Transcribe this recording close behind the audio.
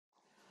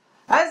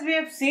As we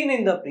have seen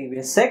in the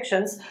previous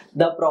sections,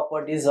 the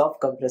properties of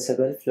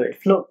compressible fluid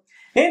flow,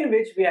 in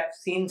which we have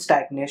seen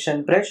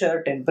stagnation,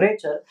 pressure,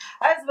 temperature,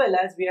 as well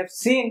as we have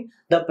seen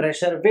the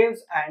pressure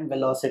waves and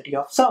velocity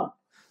of sound.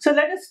 So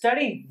let us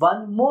study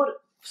one more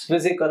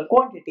physical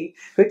quantity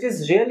which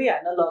is really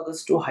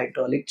analogous to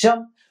hydraulic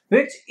jump,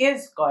 which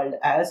is called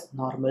as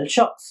normal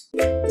shocks.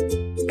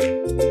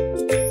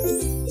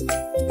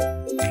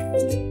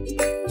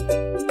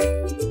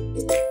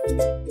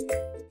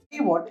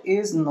 What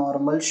is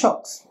normal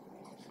shocks?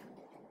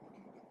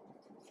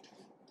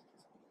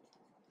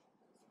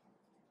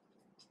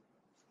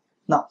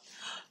 Now,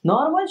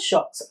 normal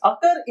shocks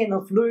occur in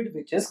a fluid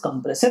which is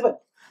compressible.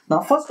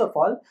 Now, first of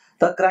all,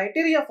 the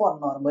criteria for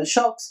normal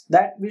shocks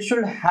that we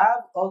should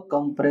have a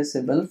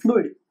compressible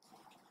fluid.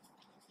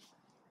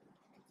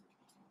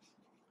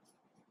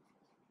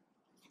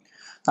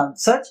 Now,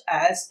 such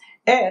as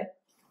air,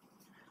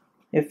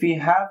 if we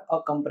have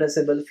a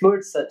compressible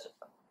fluid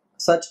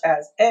such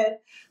as air,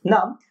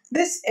 now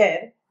this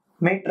air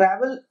may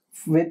travel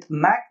with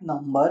Mach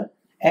number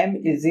m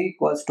is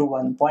equals to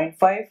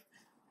 1.5,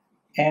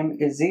 m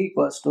is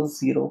equals to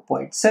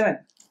 0.7.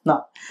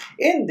 Now,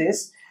 in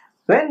this,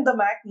 when the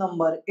Mach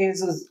number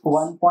is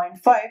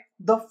 1.5,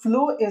 the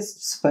flow is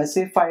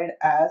specified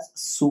as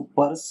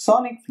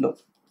supersonic flow.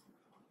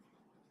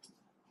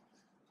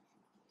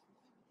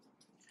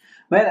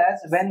 Whereas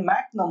when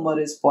Mach number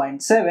is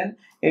 0.7,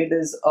 it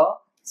is a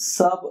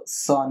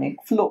subsonic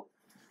flow.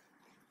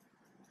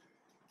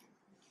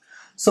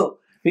 So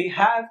we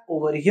have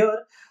over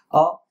here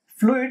a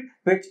fluid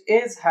which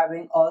is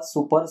having a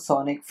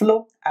supersonic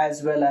flow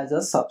as well as a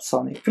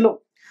subsonic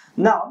flow.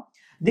 Now,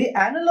 the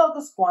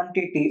analogous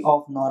quantity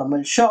of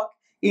normal shock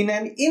in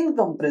an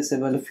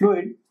incompressible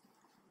fluid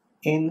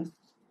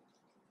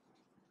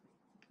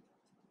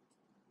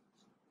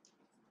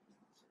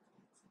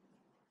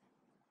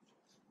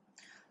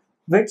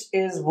which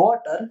is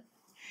water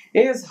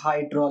is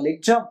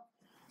hydraulic jump.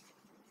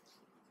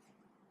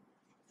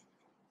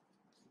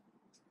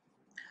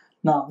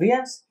 Now, we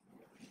have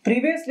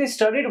previously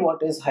studied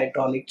what is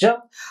hydraulic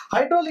jump.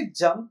 Hydraulic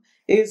jump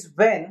is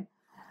when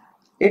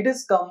it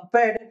is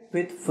compared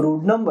with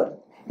Froude number.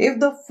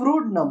 If the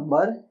Froude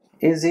number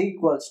is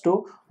equals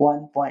to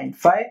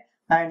 1.5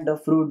 and the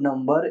Froude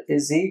number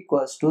is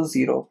equals to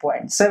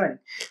 0.7.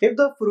 If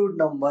the Froude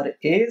number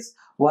is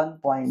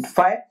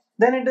 1.5,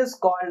 then it is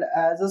called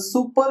as a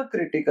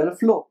supercritical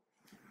flow.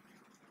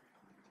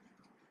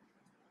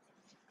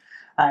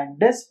 And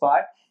this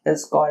part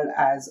is called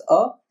as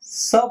a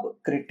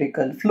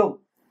subcritical flow.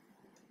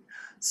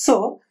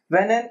 So,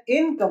 when an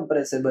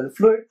incompressible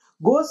fluid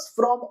goes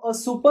from a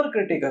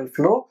supercritical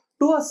flow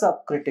to a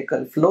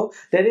subcritical flow,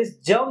 there is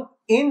jump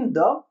in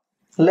the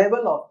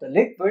level of the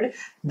liquid.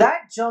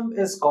 That jump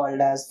is called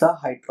as the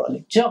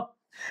hydraulic jump.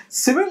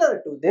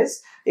 Similar to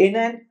this, in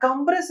an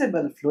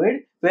compressible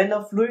fluid, when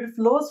a fluid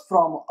flows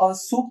from a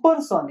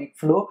supersonic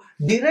flow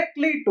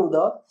directly to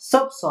the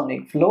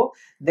subsonic flow,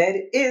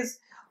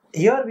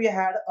 here we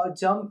had a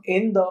jump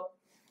in the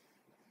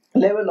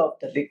level of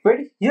the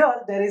liquid. Here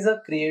there is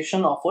a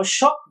creation of a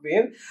shock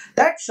wave.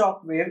 That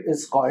shock wave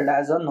is called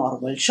as a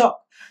normal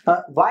shock.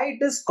 Why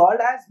it is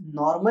called as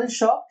normal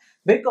shock?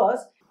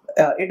 Because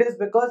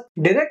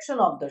direction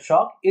of the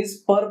shock is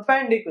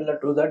perpendicular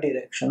to the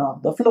direction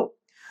of the flow.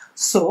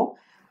 So,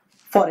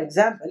 for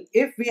example,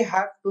 if we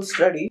had to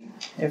study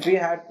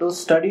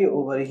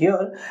over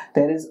here,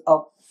 there is a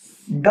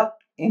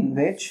duct in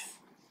which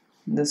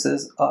this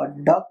is a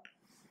duct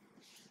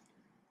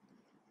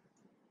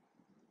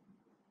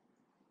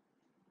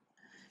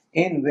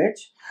in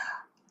which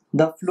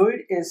the fluid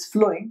is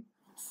flowing.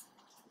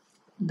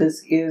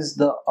 This is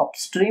the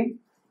upstream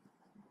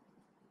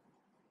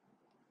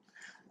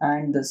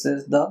and this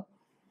is the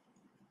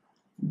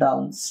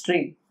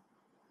downstream.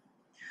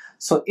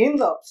 So in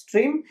the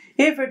upstream,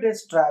 if it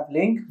is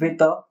traveling with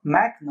a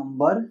Mach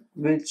number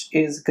which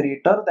is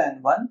greater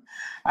than 1,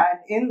 and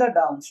in the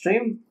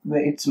downstream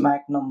where its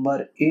Mach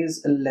number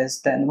is less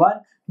than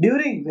 1,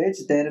 during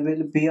which there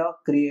will be a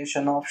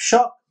creation of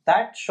shock.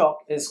 That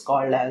shock is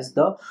called as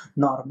the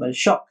normal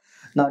shock.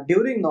 Now,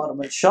 during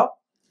normal shock,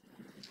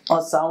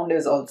 a sound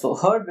is also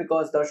heard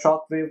because the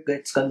shock wave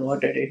gets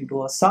converted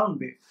into a sound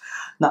wave.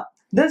 Now,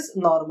 this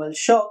normal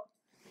shock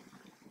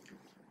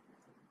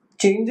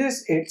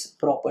changes its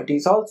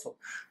properties also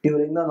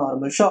during the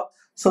normal shock.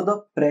 So,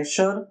 the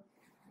pressure,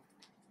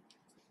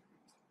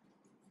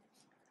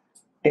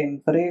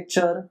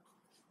 temperature,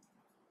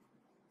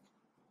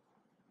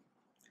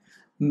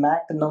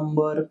 Mach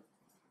number,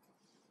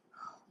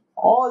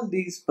 all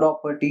these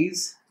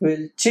properties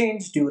will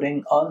change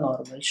during a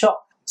normal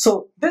shock.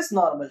 So, this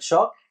normal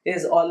shock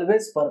is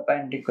always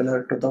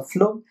perpendicular to the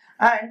flow,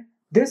 and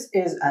this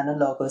is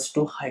analogous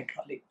to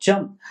hydraulic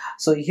jump.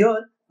 So,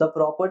 here the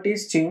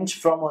properties change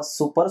from a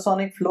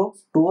supersonic flow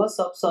to a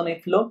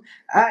subsonic flow,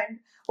 and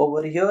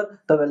over here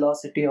the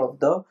velocity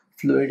of the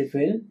fluid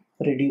will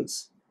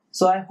reduce.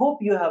 So, I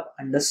hope you have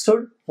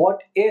understood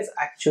what is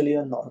actually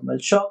a normal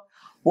shock,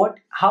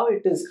 how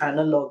it is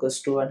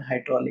analogous to an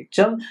hydraulic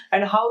jump,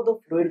 and how the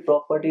fluid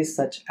properties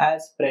such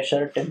as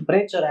pressure,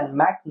 temperature, and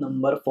Mach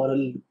number for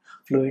a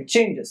fluid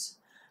changes.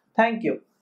 Thank you.